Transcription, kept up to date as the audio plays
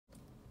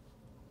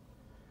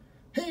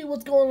Hey,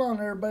 what's going on,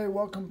 everybody?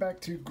 Welcome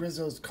back to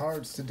Grizzo's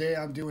Cards. Today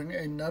I'm doing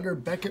another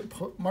Beckett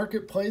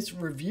Marketplace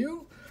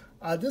review.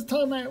 This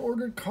time I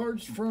ordered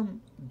cards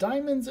from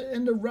Diamonds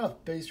in the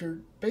Rough, based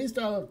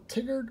out of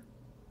Tigard,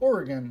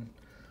 Oregon.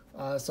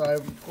 So I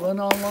went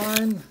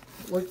online,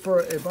 looked for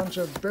a bunch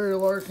of Barry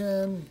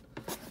Larkin.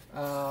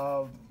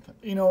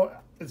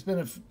 It's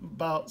been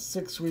about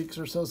 6 weeks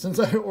or so since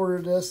I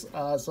ordered this.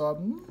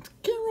 So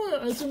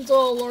I assume it's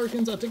all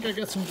Larkins. I think I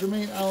got some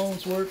Jermaine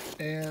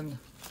Allensworth and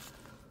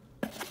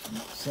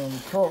some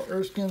Carl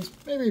Erskines,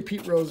 maybe a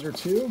Pete Rose or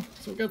two.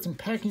 So we got some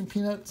packing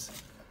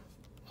peanuts.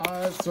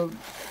 So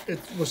it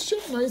was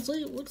shipped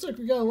nicely. It looks like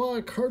we got a lot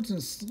of cards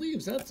and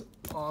sleeves. That's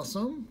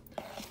awesome.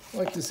 I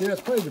like to see that's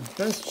probably the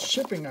best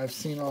shipping I've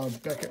seen on a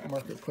Beckett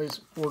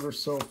Marketplace order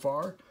so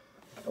far.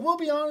 I will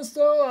be honest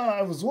though,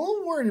 I was a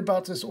little worried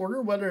about this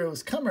order, whether it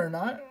was coming or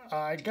not.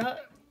 I got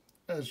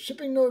a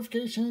shipping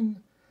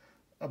notification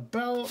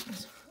about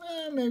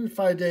maybe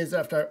 5 days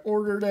after I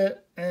ordered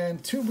it,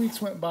 and 2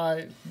 weeks went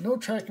by, no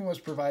tracking was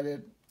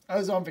provided. I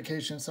was on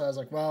vacation, so I was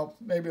like, well,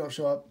 maybe it'll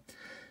show up.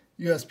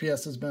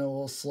 USPS has been a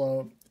little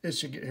slow. It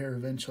should get here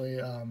eventually.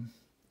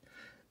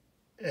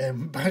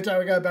 And by the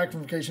time I got back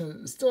from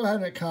vacation, it still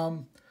hadn't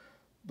come,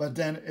 but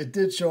then it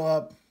did show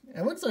up.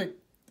 And it looks like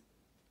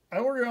I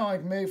ordered it on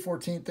like May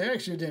 14th. They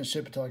actually didn't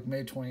ship it till like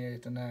May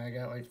 28th, and then I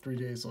got like 3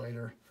 days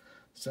later.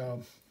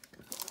 So,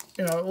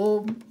 a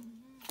little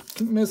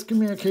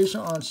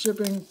miscommunication on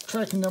shipping.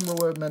 Tracking number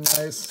would have been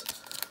nice.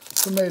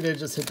 So maybe they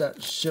just hit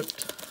that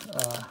shipped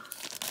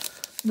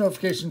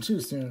notification too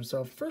soon.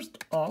 So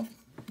first off,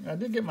 I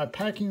did get my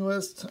packing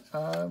list.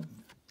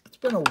 It's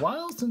been a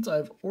while since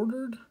I've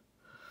ordered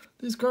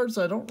these cards,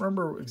 so I don't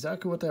remember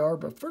exactly what they are.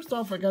 But first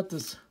off, I got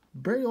this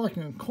Barry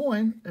Larkin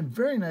coin, and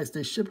very nice.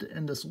 They shipped it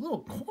in this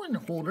little coin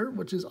holder,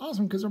 which is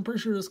awesome because I'm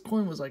pretty sure this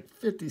coin was like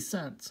 50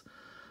 cents.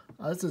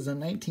 This is a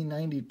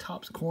 1990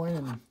 Topps coin,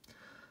 and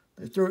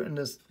they threw it in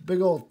this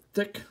big old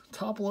thick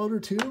top loader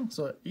too.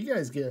 So you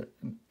guys get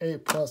an A+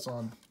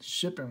 on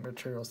shipping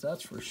materials,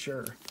 that's for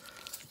sure.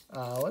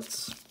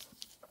 Let's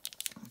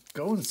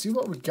go and see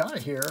what we got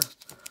here.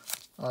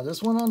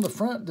 This one on the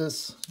front,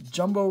 this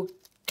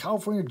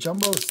California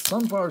Jumbo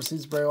Sunflower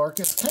Seeds Barry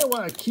Larkin. It's kind of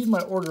what I keyed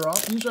my order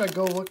off. Usually I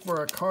go look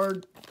for a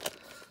card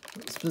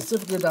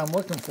specifically that I'm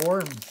looking for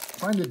and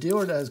find a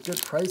dealer that has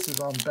good prices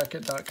on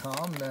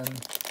Beckett.com. Then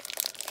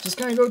just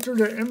kind of go through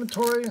their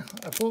inventory.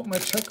 I pull up my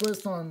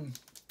checklist on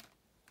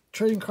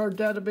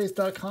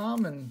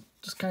tradingcarddatabase.com and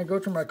just kind of go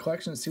through my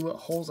collection and see what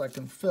holes I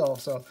can fill.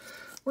 So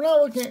we're not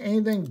looking at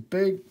anything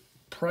big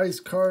price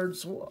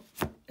cards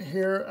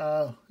here.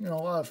 A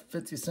lot of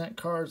 50-cent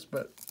cards,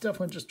 but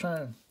definitely just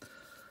trying to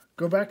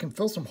go back and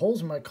fill some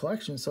holes in my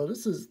collection. So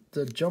this is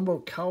the Jumbo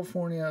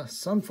California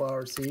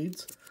Sunflower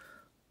Seeds.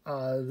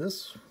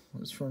 This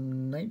was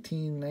from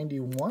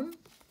 1991.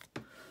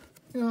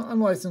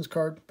 Unlicensed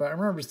card, but I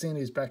remember seeing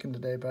these back in the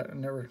day, but I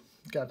never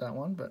got that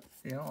one. But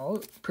all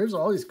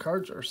these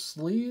cards are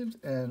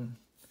sleeved and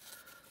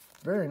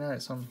very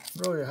nice. I'm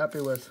really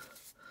happy with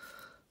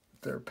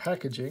their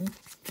packaging.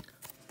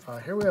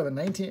 Here we have a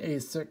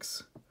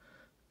 1986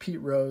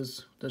 Pete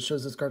Rose that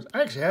shows this card.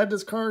 I actually had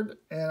this card,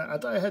 and I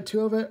thought I had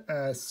two of it, and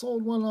I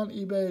sold one on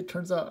eBay.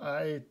 Turns out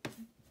I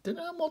didn't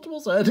have multiple,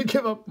 so I had to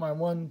give up my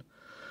one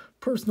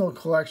personal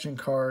collection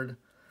card,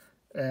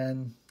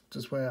 and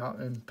just went out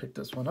and picked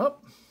this one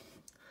up.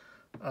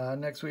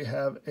 Next we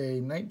have a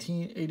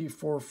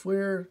 1984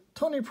 Fleer,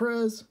 Tony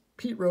Perez,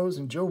 Pete Rose,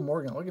 and Joe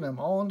Morgan. Look at them,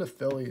 all in the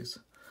Phillies.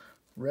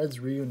 Reds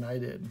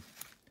reunited.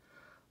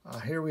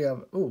 Here we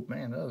have, oh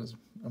man, that was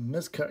a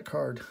miscut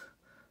card,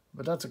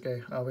 but that's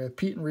okay. We have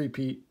Pete and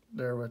Repeat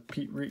there with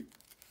Pete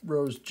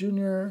Rose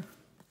Jr.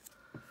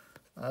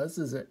 This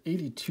is an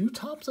 82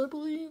 Topps, I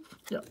believe.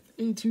 Yeah,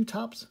 82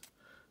 Topps,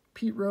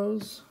 Pete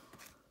Rose.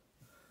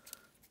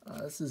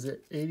 This is an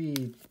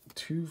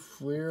 82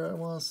 Fleer, I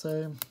want to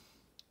say,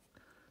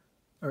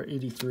 or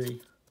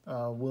 83.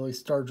 Willie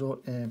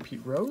Stargell and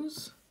Pete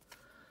Rose.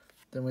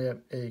 Then we have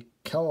a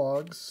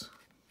Kellogg's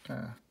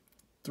kind of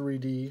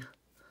 3D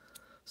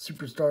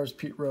Superstars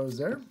Pete Rose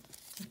there.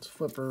 Let's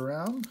flip her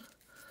around.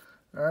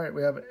 All right,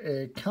 we have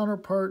a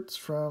Counterparts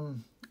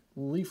from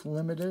Leaf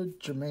Limited,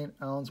 Jermaine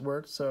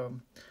Allensworth. So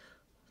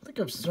I think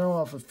I've thrown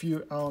off a few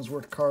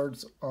Allensworth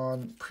cards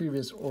on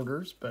previous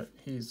orders, but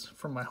he's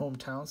from my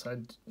hometown, so I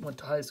went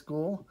to high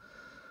school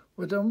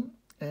with him,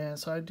 and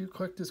so I do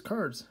collect his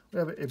cards. We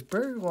have a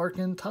Barry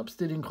Larkin Topps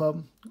Stadium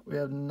Club. We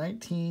have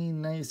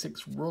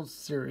 1996 World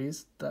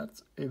Series.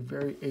 That's a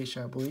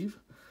variation, I believe.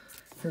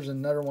 Here's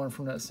another one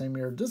from that same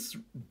year. This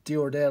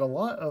dealer, they had a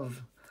lot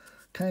of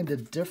kind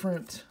of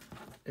different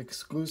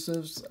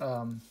exclusives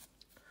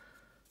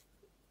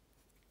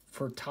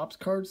for Topps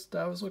cards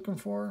that I was looking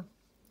for.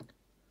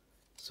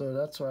 So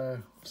that's why I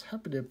was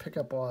happy to pick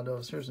up a lot of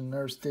those. Here's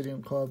another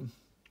Stadium Club,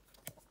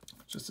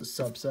 just a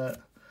subset.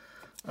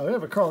 We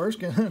have a Carl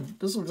Erskine.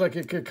 This looks like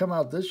it could come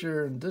out this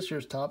year in this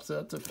year's Topps. So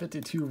that's a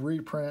 52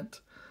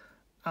 reprint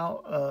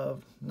out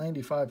of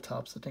 95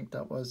 Topps. I think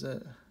that was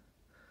it.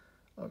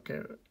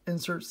 Okay,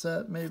 insert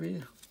set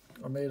maybe,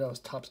 or maybe that was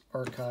Topps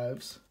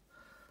Archives.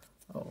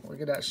 Oh,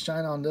 look at that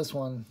shine on this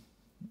one.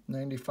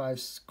 95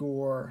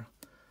 score.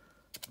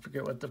 I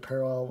forget what the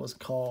parallel was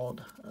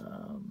called.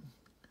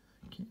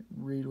 Can't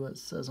read what it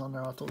says on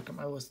there. I'll have to look at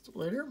my list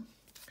later.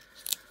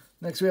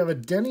 Next, we have a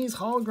Denny's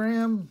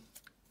hologram.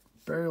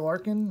 Barry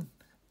Larkin.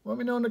 Let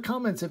me know in the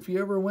comments if you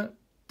ever went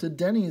to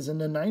Denny's in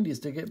the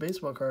 90s to get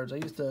baseball cards. I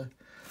used to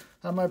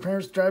have my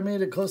parents drive me to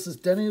the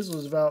closest Denny's. It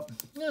was about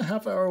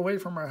half an hour away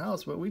from our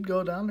house, but we'd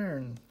go down there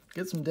and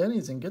get some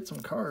Denny's and get some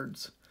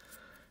cards.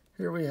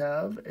 Here we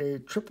have a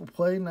Triple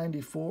Play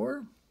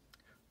 94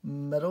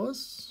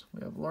 medalists.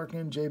 We have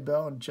Larkin, Jay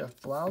Bell, and Jeff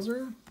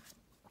Blauser.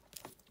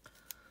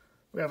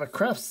 We have a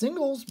Craft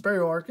Singles, Barry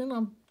Larkin.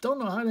 I don't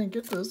know how I didn't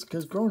get this,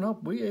 because growing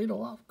up, we ate a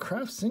lot of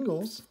Craft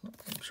Singles.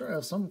 I'm sure I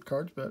have some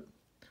cards, but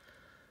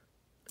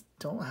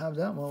don't have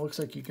that one. It looks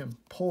like you can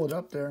pull it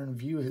up there and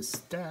view his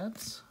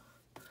stats.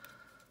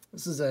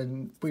 This is a, I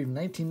believe,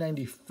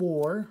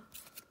 1994.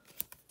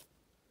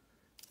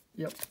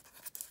 Yep.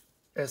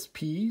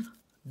 SP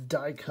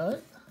die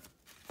cut.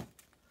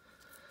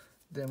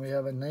 Then we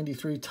have a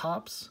 93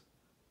 Topps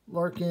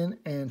Larkin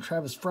and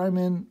Travis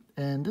Fryman.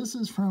 And this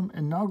is from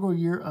inaugural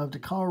year of the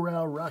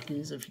Colorado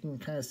Rockies. If you can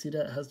kind of see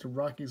that, it has the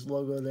Rockies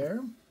logo there.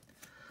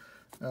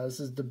 This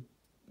is the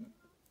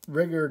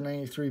regular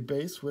 93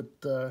 base with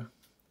the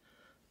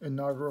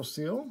inaugural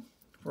seal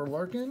for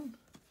Larkin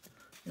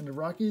and the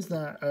Rockies.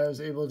 Then I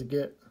was able to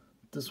get,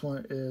 this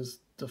one is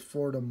the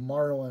Florida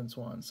Marlins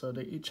one. So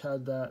they each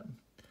had that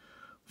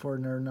for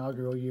their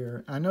inaugural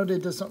year. I know they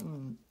did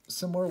something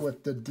similar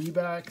with the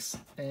D-backs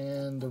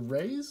and the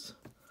Rays.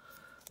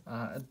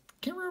 I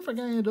can't remember if I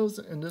got any of those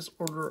in this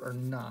order or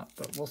not,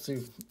 but we'll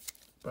see.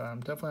 But I'm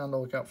definitely on the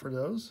lookout for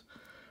those.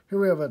 Here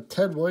we have a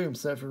Ted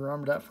Williams set, if you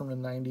remember that from the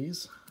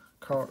 90s.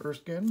 Carl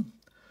Erskine.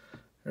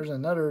 There's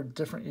another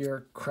different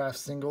year Craft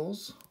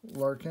Singles,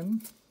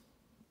 Larkin.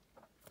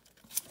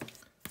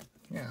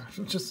 Yeah,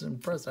 I'm just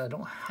impressed. I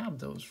don't have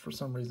those for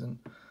some reason.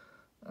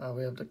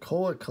 We have the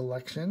Cola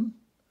Collection,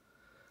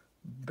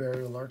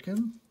 Barry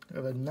Larkin. We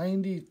have a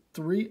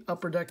 93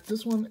 Upper Deck.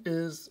 This one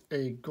is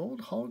a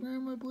gold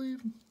hologram, I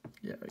believe.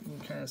 Yeah, you can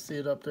kind of see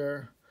it up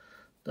there.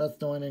 That's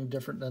the only thing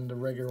different than the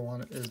regular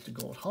one is the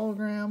gold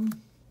hologram.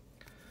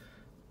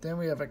 Then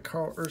we have a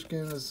Carl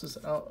Erskine. This is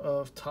out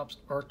of Topps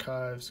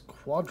Archives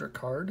Quadra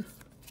card.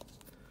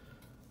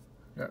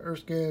 We got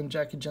Erskine,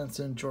 Jackie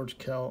Jensen, George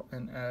Kell,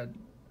 and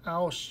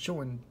Al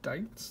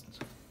Schoendeitz.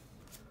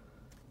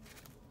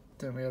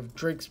 Then we have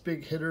Drake's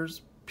Big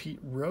Hitters, Pete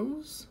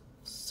Rose,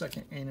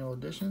 second annual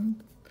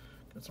edition.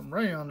 Got some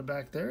writing on the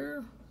back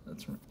there.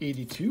 That's from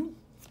 '82.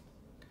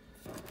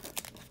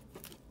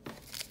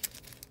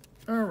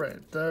 All right,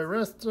 the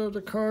rest of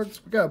the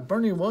cards, we got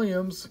Bernie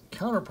Williams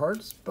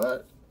counterparts,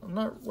 but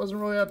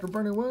wasn't really after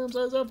Bernie Williams.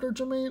 I was after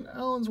Jermaine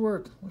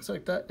Allensworth. Looks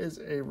like that is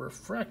a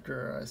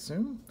refractor, I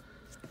assume.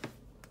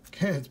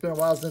 Okay, it's been a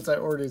while since I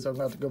ordered these. I'm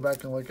going to have to go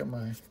back and look at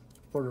my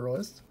order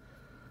list.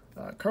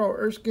 Carl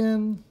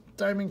Erskine,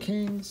 Diamond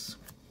Kings.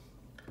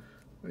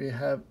 We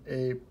have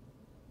a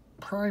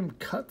Prime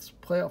Cuts,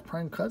 Playoff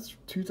Prime Cuts,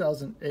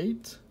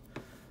 2008.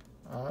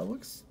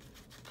 Looks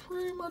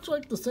pretty much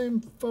like the same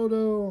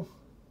photo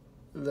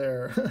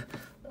there.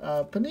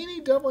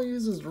 Panini definitely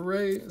uses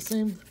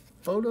same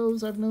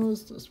photos, I've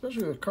noticed,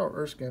 especially with Carl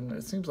Erskine.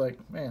 It seems like,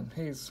 man,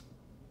 he's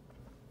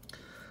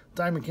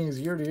Diamond Kings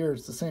year to year.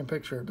 It's the same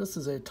picture. This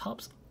is a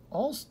Topps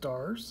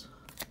All-Stars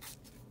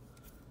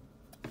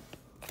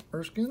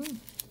Erskine.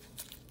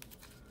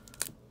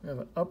 We have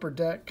an Upper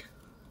Deck.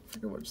 I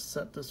forget which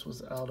set this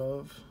was out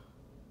of.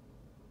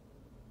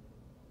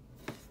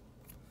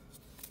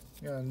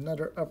 Got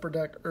another Upper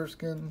Deck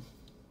Erskine.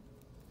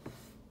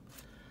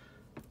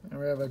 And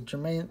we have a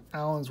Jermaine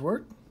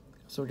Allensworth.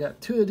 So we got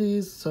two of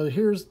these. So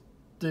here's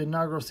the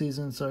inaugural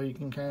season, so you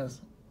can kind of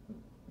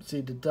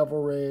see the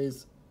Devil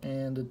Rays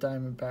and the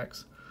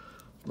Diamondbacks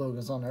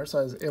logos on there. So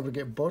I was able to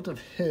get both of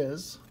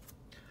his.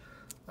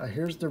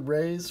 Here's the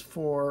Rays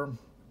for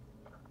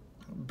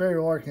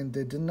Barry Larkin.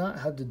 They did not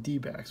have the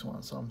D-backs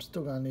one, so I'm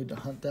still going to need to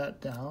hunt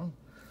that down.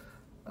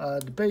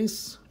 The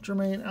base,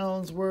 Jermaine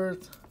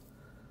Allensworth.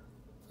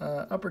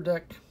 Upper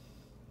Deck,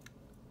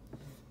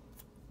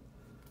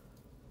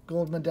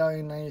 Gold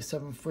Medallion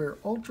 97 Flair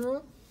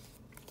Ultra.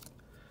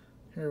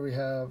 Here we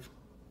have,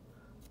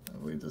 I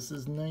believe this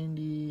is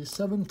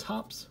 97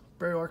 Topps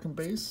Barry Larkin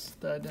base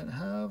that I didn't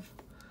have.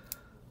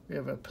 We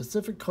have a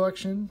Pacific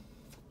Collection,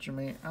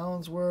 Jermaine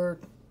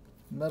Allensworth,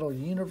 Metal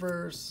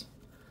Universe.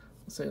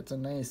 Let's say it's a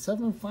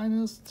 97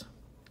 Finest.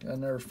 Got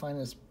another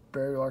Finest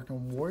Barry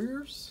Larkin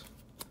Warriors.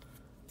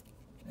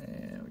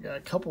 And we got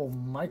a couple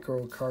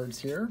micro cards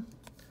here.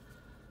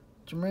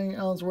 Jermaine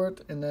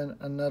Allensworth, and then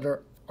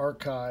another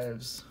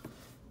Archives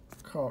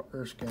Carl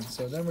Erskine.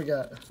 So then we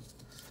got a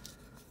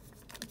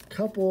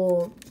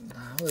couple,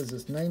 what is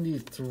this,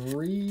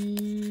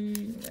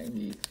 93,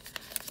 90,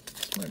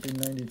 this might be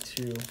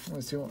 92. Let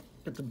me see,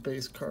 get the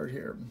base card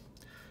here.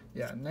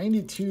 Yeah,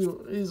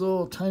 92, these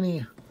little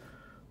tiny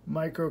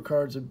micro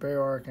cards of Barry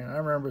Larkin. I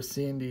remember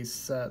seeing these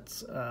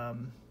sets.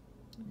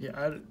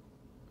 Yeah,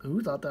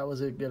 who thought that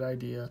was a good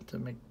idea to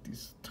make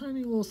these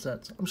tiny little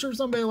sets. I'm sure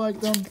somebody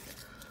liked them.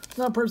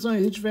 Not personally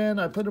a huge fan.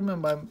 I put them in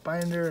my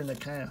binder and they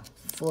kind of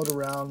float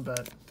around,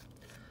 but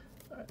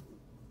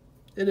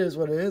it is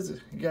what it is.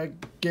 You gotta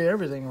get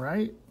everything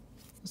right.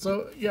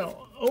 So yeah,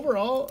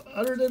 overall,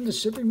 other than the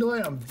shipping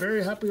delay, I'm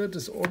very happy with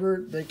this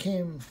order. They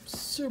came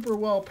super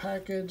well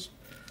packaged.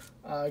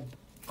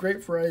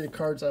 Great variety of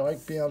cards. I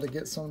like being able to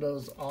get some of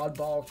those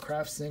oddball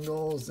craft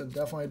singles, and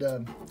definitely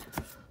the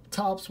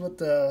tops with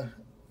the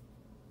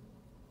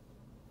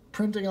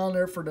printing on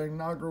there for the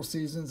inaugural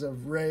seasons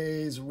of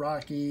Rays,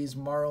 Rockies,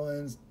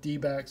 Marlins,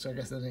 D-backs. I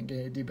guess I didn't get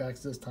any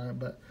D-backs this time,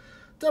 but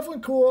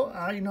definitely cool.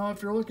 You know,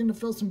 if you're looking to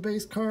fill some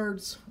base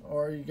cards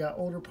or you got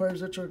older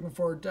players that you're looking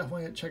for,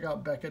 definitely check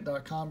out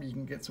Beckett.com. You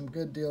can get some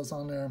good deals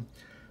on there.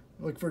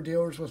 Look for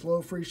dealers with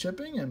low free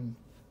shipping, and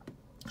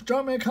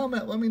drop me a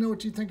comment. Let me know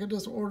what you think of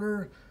this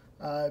order.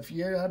 If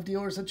you have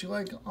dealers that you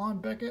like on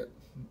Beckett,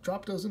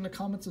 drop those in the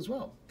comments as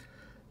well.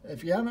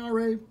 If you haven't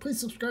already, please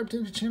subscribe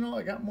to the channel.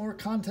 I got more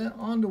content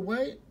on the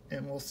way,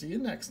 and we'll see you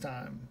next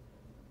time.